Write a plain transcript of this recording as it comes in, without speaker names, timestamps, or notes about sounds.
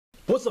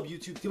What's up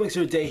YouTube? DMLX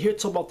here today, here to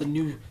talk about the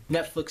new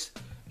Netflix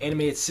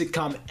animated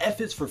sitcom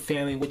F is for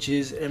Family, which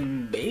is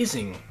an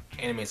amazing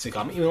animated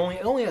sitcom.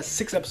 It only has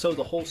 6 episodes,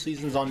 the whole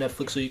season's on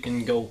Netflix, so you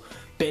can go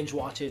binge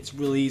watch it. It's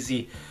really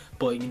easy,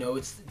 but you know,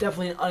 it's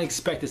definitely an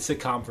unexpected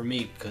sitcom for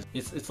me, because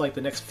it's like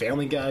the next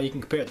Family Guy. You can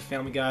compare it to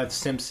Family Guy, The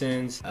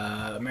Simpsons,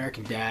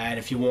 American Dad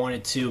if you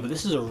wanted to, but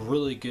this is a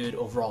really good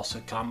overall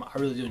sitcom. I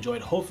really do enjoy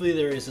it. Hopefully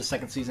there is a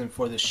second season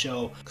for this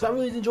show, because I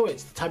really did enjoy it.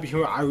 It's the type of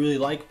humor I really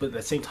like, but at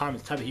the same time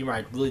it's the type of humor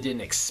I really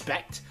didn't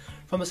expect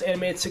from this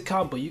animated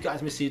sitcom, but you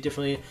guys may see it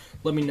differently.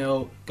 Let me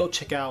know. Go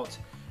check out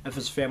F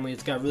is for Family.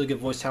 It's got really good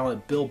voice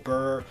talent. Bill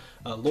Burr,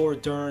 Laura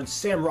Dern,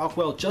 Sam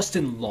Rockwell,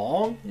 Justin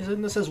Long is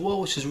in this as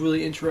well, which is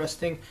really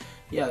interesting.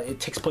 Yeah, it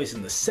takes place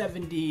in the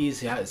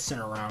 70s. Yeah, it's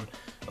centered around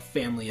a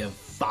family of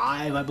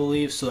 5, I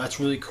believe, so that's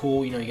really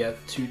cool. You know, you got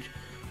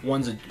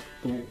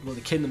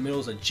the kid in the middle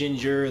is a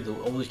ginger, the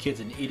older kid's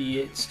an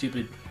idiot,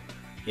 stupid.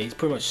 Yeah, he's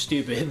pretty much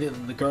stupid.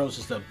 The girl's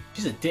just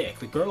she's a dick.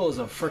 The girl is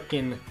a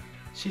freaking,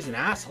 she's an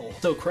asshole.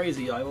 So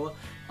crazy. I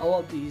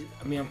love these.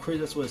 I mean, I'm crazy.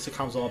 That's what a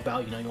sitcom's all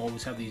about. You know, you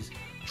always have these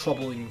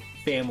troubling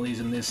families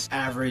in this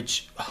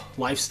average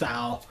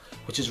lifestyle,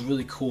 which is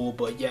really cool.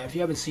 But yeah, if you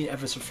haven't seen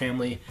F is for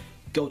Family,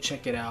 go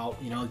check it out.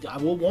 You know, I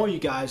will warn you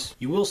guys,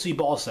 you will see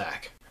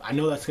ballsack. I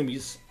know that's gonna be,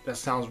 that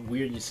sounds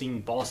weird, you're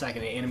seeing ballsack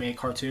in an animated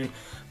cartoon,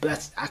 but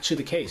that's actually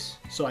the case.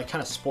 So I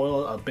kind of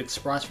spoil a big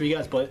surprise for you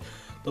guys, but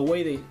the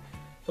way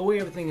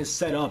everything is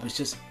set up,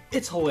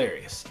 it's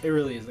hilarious. It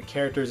really is. The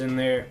characters in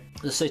there,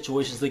 the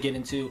situations they get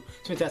into,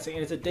 it's fantastic,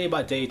 and it's a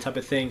day-by-day type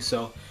of thing,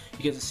 so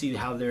you get to see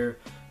how their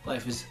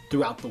life is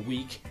throughout the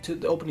week. To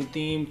the opening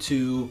theme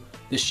to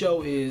the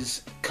show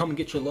is Come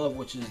Get Your Love,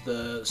 which is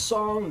the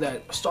song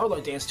that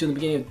Starlight danced to in the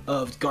beginning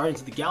of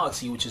Guardians of the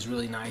Galaxy, which is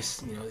really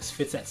nice. You know, this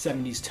fits that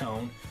 70s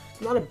tone. It's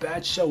not a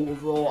bad show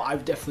overall. I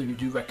definitely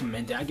do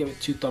recommend it. I give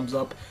it 2 thumbs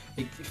up.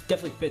 It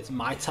definitely fits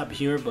my type of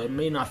humor, but it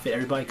may not fit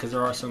everybody, because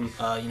there are some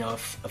you know,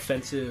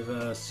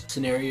 offensive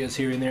scenarios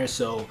here and there.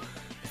 So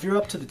if you're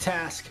up to the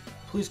task,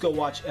 please go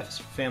watch F is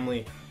for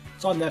Family.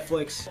 It's on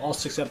Netflix, all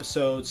 6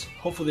 episodes.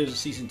 Hopefully there's a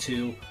season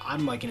 2.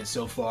 I'm liking it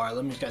so far.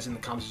 Let me know guys in the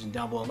comments section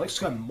down below. I'd like to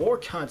subscribe more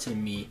content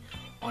of me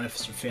on F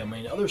is for Family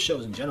and other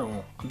shows in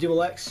general. I'm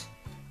DMLX.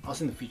 I'll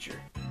see you in the future.